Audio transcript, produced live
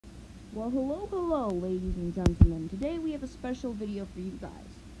Well, hello, ladies and gentlemen. Today we have a special video for you guys.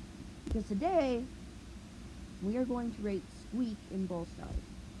 Because today, we are going to rate Squeak in Brawl Stars.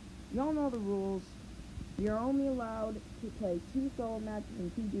 You all know the rules. We are only allowed to play 2 solo matches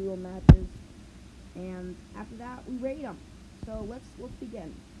and 2 duo matches. And after that, we rate them. So let's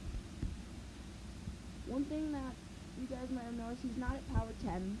begin. One thing that you guys might have noticed, he's not at power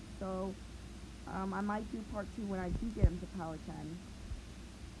 10. So, I might do part 2 when I do get him to power 10.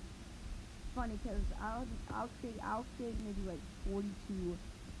 Funny because I'll create maybe like 42,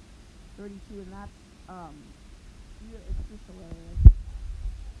 32, and that's it's just hilarious.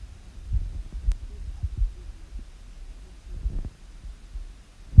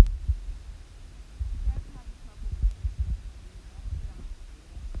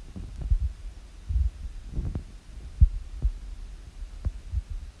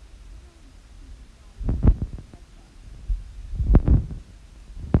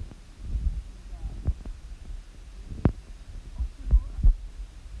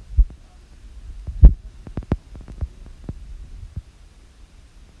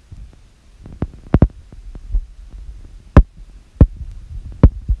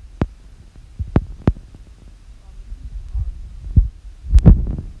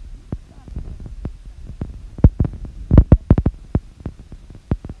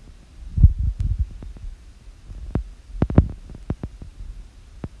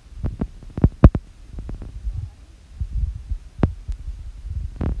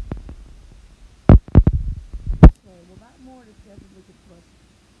 Okay, well that more is definitely could push.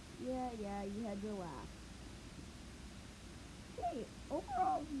 Yeah, you had your laugh. Hey,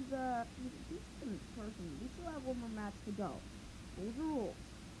 overall he's a decent person. We still have one more match to go. Here's the rules.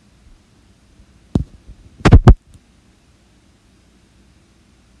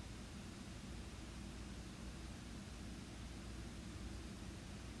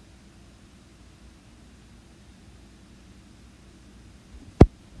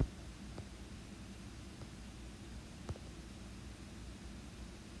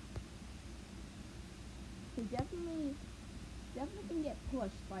 He definitely can get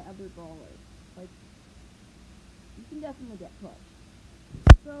pushed by other brawlers. Like, you can definitely get pushed.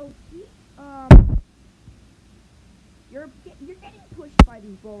 So he you're getting pushed by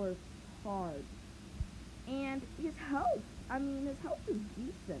these brawlers hard. And his health, his health is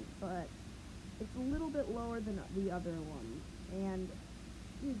decent, but it's a little bit lower than the other ones. And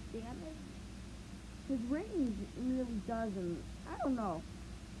his damage, his range really doesn't, I don't know.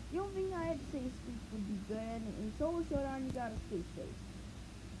 The only thing I had to say is Squeak would be good. In solo showdown, you gotta stay safe.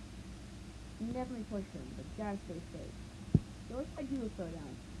 You can definitely push him, but you gotta stay safe. So let's try duo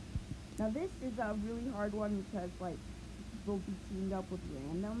showdown. Now this is a really hard one because, like, people be teamed up with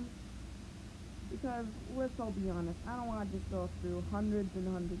randoms. Because, let's all be honest, I don't want to just go through hundreds and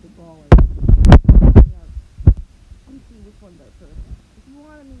hundreds of brawlers. And see which ones are perfect. If you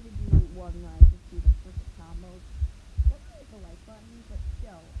wanted me to do one where I just do the perfect combos, definitely hit the like button, but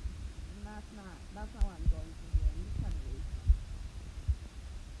still, that's not what I'm going to do. I'm just kind of weak.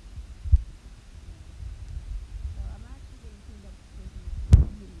 So I'm actually getting teamed up with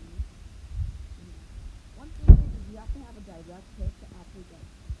me. One thing is you have to have a direct hit to actually get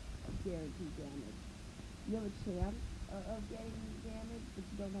guaranteed damage. You have a chance of getting damage, but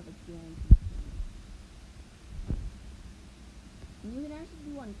you don't have a guaranteed chance. And you can actually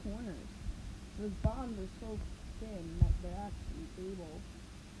do on corners. Those bombs are so thin that they're actually stable.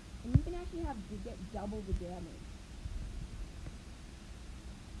 And you can actually get double the damage.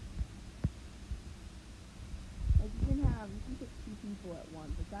 Like you can hit 2 people at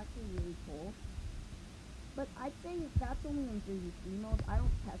once. It's actually really cool. But I'd say that's only in 3v3 mode. I don't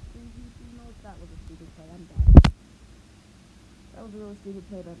test 3v3 mode. That was a stupid play. I'm dead. That was a really stupid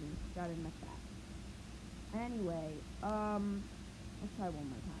play by me. Gotta admit that. Anyway, let's try one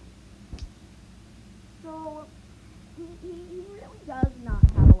more time. So, he really does not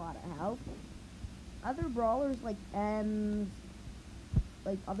have a lot of health. Other brawlers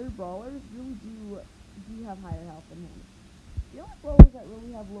other brawlers really do have higher health than him. The only brawlers that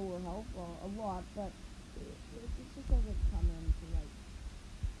really have lower health, well, a lot, but it just doesn't come into like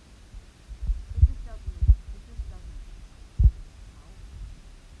it just doesn't help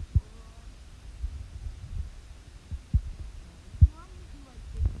overall. If you want me to do like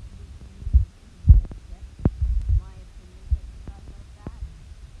my opinion type of stuff about that,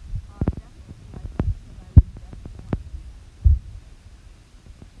 definitely like because I would definitely want to do that.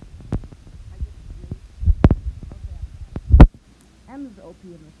 I just really okay. M's OP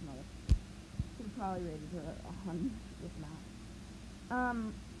in this mode. Could probably rated her 100 if not.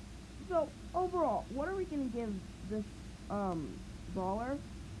 So overall, what are we gonna give this brawler?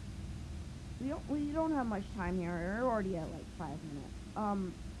 we don't have much time here. We're already at like 5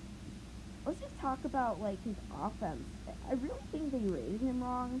 minutes. Let's just talk about like his offense. I really think they rated him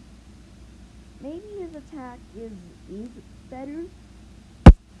wrong. Maybe his attack is better,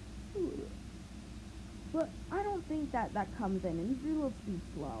 but I don't think that comes in. And his reload speed's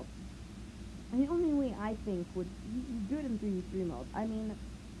slow. And the only way I think he's good in 3v3 mode. I mean,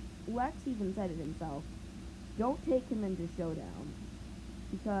 Lex even said it himself. Don't take him into Showdown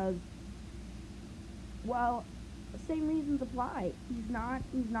because, well, the same reasons apply. He's not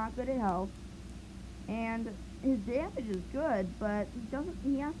good at health, and his damage is good, but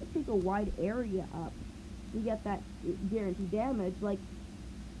he has to take a wide area up to get that guaranteed damage. Like,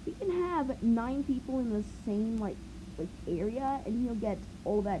 he can have 9 people in the same like area, and he'll get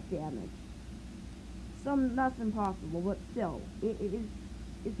all that damage. That's impossible, but still,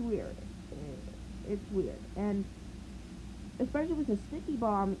 it's weird. It's weird, and especially with a sticky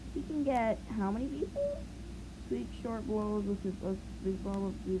bomb, he can get how many people? Squeak short blows with his big bomb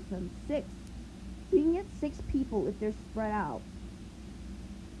of use and 6. He can get 6 people if they're spread out,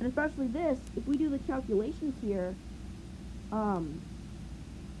 and especially this. If we do the calculations here, one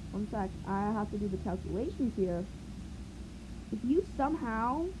sec, I have to do the calculations here. If you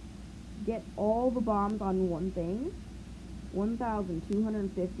somehow get all the bombs on one thing,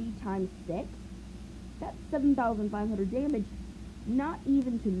 1,250 times 6, that's 7,500 damage, not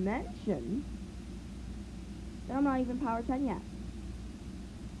even to mention, that I'm not even power 10 yet.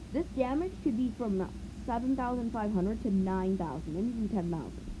 This damage could be from 7,500 to 9,000, and even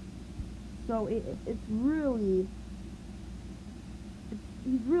 10,000. So it's really,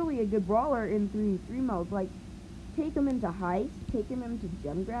 he's really a good brawler in 3v3 modes. Like, take him into Heist, take him into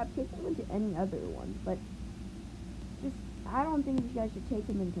Gem Grab, take him into any other ones, but just, I don't think you guys should take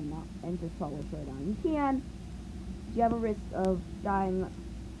him into Solo Showdown. You can, you have a risk of dying,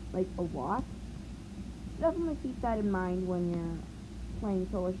 like, a lot. Definitely keep that in mind when you're playing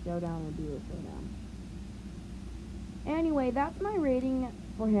Solo Showdown or Duo Showdown. Anyway, that's my rating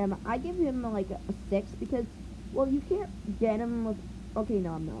for him. I give him, like, a 6, because, well, you can't get him with, okay,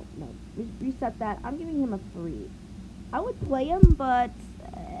 no. Reset that. I'm giving him a 3. I would play him, but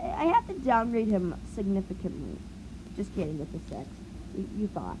I have to downgrade him significantly. Just kidding, it's a 6. You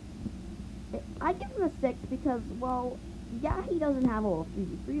thought. I give him a 6 because, well, yeah, he doesn't have all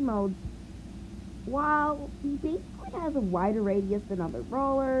 3v3 modes. While he basically has a wider radius than other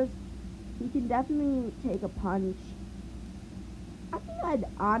brawlers, he can definitely take a punch. I think I'd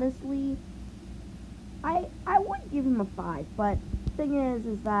honestly, I would give him a 5, but the thing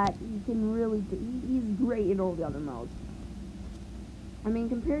is that he can really, he's great in all the other modes. I mean,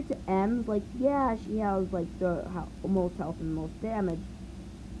 compared to M's, like, yeah, she has, like, the most health and most damage.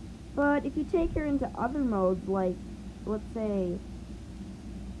 But if you take her into other modes, like, let's say,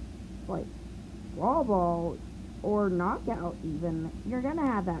 like, Brawl or Knockout even, you're gonna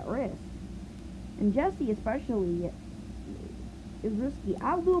have that risk. And Jessie especially is risky.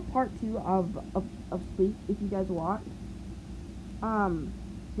 I'll do a part 2 of Squeak if you guys want.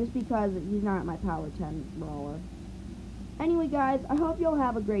 Just because he's not my power 10 brawler. Anyway, guys, I hope you'll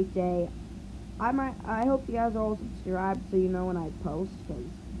have a great day. I hope you guys are all subscribed so you know when I post, because,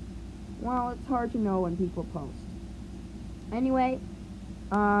 well, it's hard to know when people post. Anyway,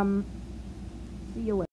 see you later.